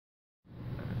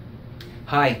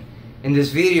Hi, in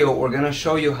this video we're going to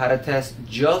show you how to test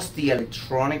just the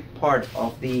electronic part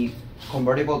of the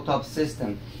convertible top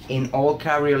system in all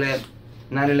Cabriolet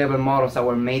 911 models that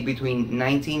were made between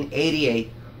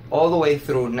 1988 all the way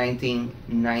through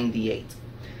 1998.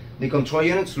 The control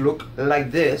units look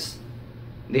like this.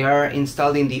 They are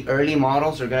installed in the early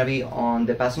models. They're going to be on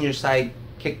the passenger side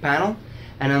kick panel,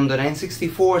 and on the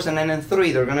 964s and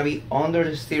 993 they're going to be under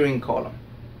the steering column.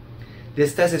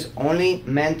 This test is only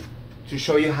meant to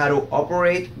show you how to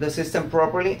operate the system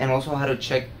properly and also how to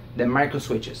check the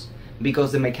microswitches,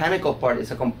 because the mechanical part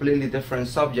is a completely different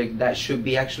subject that should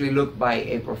be actually looked by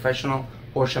a professional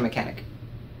Porsche mechanic.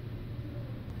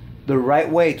 The right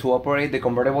way to operate the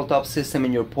convertible top system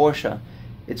in your Porsche,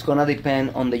 it's gonna depend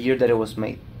on the year that it was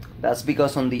made. That's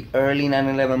because on the early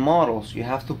 911 models you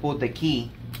have to put the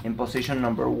key in position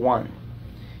number 1.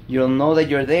 You'll know that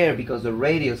you're there because the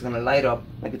radio is gonna light up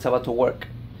like it's about to work.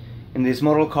 In these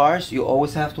model cars, you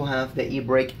always have to have the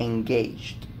e-brake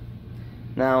engaged.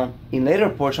 Now, in later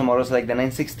Porsche models like the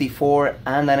 964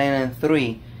 and the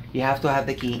 993, you have to have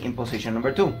the key in position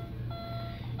number 2.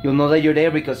 You'll know that you're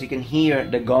there because you can hear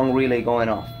the gong relay going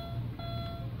off.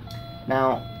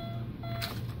 Now,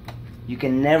 you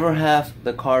can never have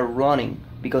the car running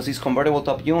because these convertible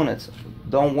top units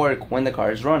don't work when the car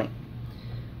is running.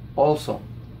 Also,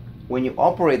 when you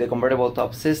operate the convertible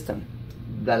top system,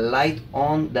 the light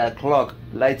on the clock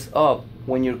lights up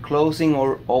when you're closing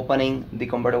or opening the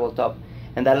convertible top,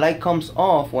 and that light comes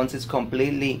off once it's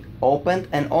completely opened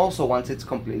and also once it's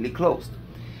completely closed.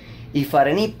 If at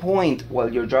any point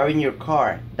while you're driving your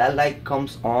car that light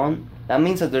comes on, that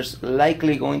means that there's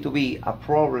likely going to be a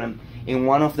problem in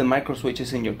one of the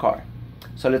microswitches in your car.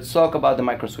 So let's talk about the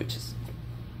microswitches.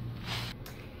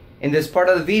 In this part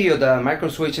of the video, the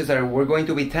microswitches that we're going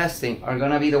to be testing are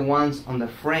going to be the ones on the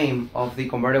frame of the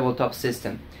convertible top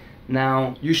system.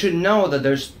 Now, you should know that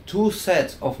there's two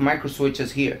sets of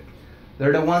microswitches here.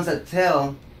 They're the ones that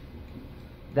tell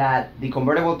that the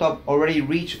convertible top already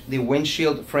reached the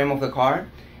windshield frame of the car,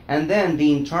 and then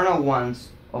the internal ones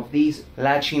of these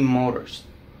latching motors.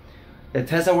 The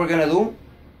test that we're going to do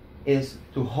is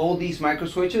to hold these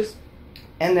microswitches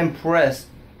and then press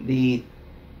the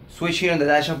switch here on the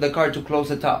dash of the car to close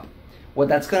the top. What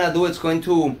that's going to do is going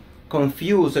to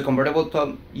confuse the convertible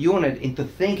top unit into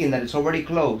thinking that it's already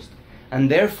closed, and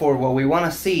therefore what we want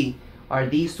to see are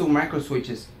these two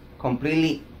microswitches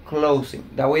completely closing.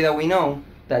 That way that we know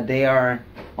that they are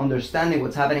understanding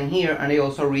what's happening here and they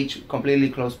also reach completely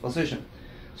closed position.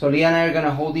 So Leah and I are going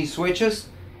to hold these switches,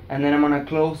 and then I'm going to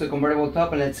close the convertible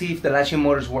top and let's see if the latching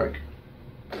motors work.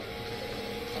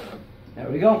 There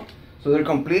we go. So they're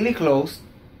completely closed.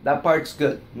 That part's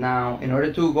good. Now, in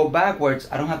order to go backwards,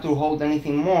 I don't have to hold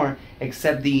anything more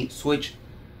except the switch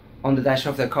on the dash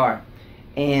of the car.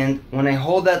 And when I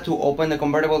hold that to open the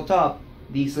convertible top,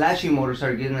 these latching motors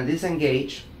are going to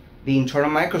disengage. The internal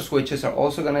micro switches are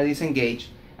also going to disengage.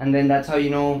 And then that's how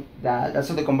you know that's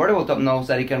how the convertible top knows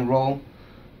that it can roll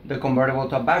the convertible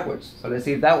top backwards. So let's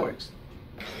see if that works.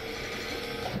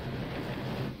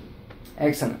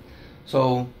 Excellent.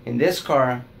 So in this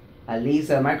car, at least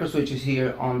the micro switches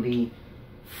here on the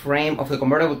frame of the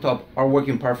convertible top are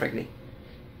working perfectly.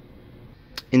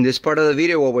 In this part of the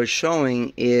video, what we're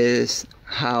showing is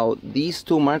how these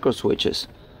two micro switches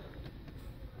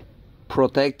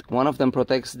protect, one of them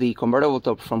protects the convertible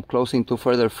top from closing too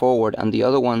further forward, and the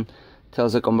other one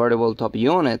tells the convertible top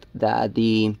unit that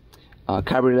the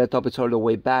cabriolet top is all the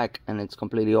way back and it's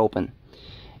completely open.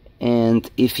 And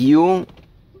if you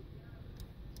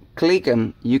click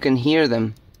them, you can hear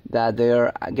them that they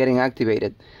are getting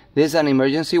activated. This is an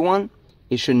emergency one.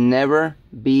 It should never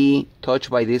be touched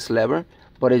by this lever,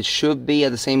 but it should be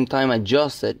at the same time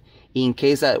adjusted in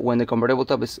case that when the convertible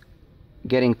top is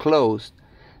getting closed,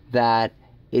 that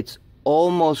it's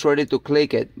almost ready to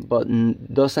click it but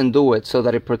doesn't do it, so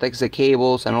that it protects the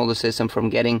cables and all the system from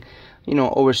getting, you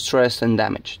know, overstressed and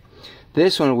damaged.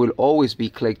 This one will always be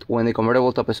clicked when the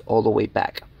convertible top is all the way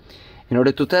back. In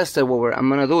order to test it, what I'm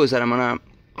gonna do is that I'm gonna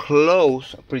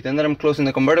pretend that I'm closing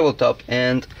the convertible top,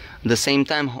 and at the same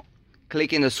time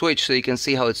clicking the switch so you can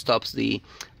see how it stops the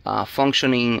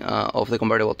functioning of the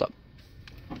convertible top.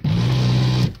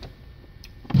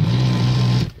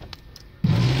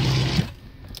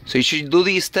 So you should do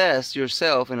these tests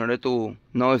yourself in order to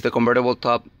know if the convertible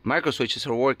top micro switches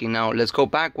are working. Now let's go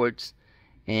backwards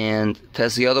and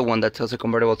test the other one that tells the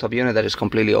convertible top unit that is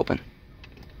completely open.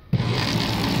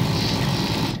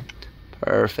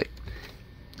 Perfect.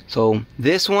 So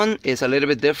this one is a little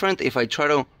bit different. If I try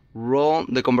to roll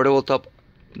the convertible top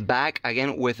back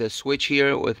again with the switch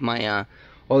here with my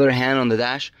other hand on the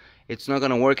dash, it's not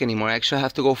gonna work anymore. I actually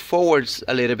have to go forwards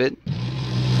a little bit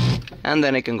and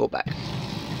then it can go back.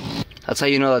 That's how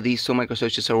you know that these two micro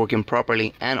switches are working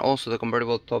properly, and also the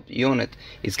convertible top unit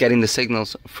is getting the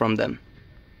signals from them.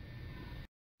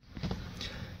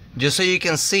 Just so you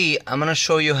can see, I'm going to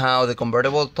show you how the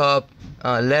convertible top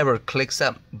lever clicks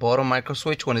that bottom micro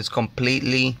switch when it's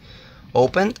completely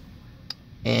opened,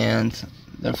 and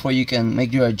therefore you can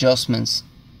make your adjustments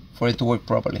for it to work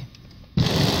properly.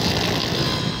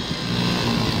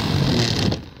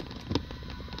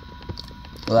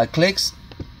 So that clicks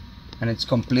and it's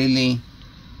completely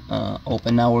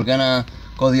open. Now we're gonna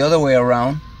go the other way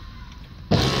around.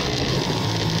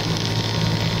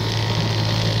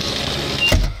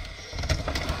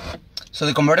 So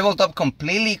the convertible top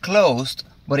completely closed,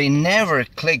 but it never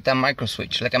clicked that micro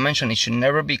switch. Like I mentioned, it should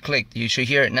never be clicked. You should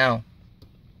hear it now.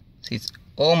 See, it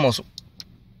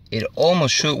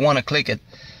almost should want to click it,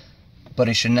 but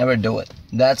it should never do it.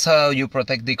 That's how you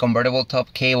protect the convertible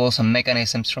top cables and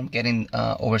mechanisms from getting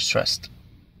overstressed.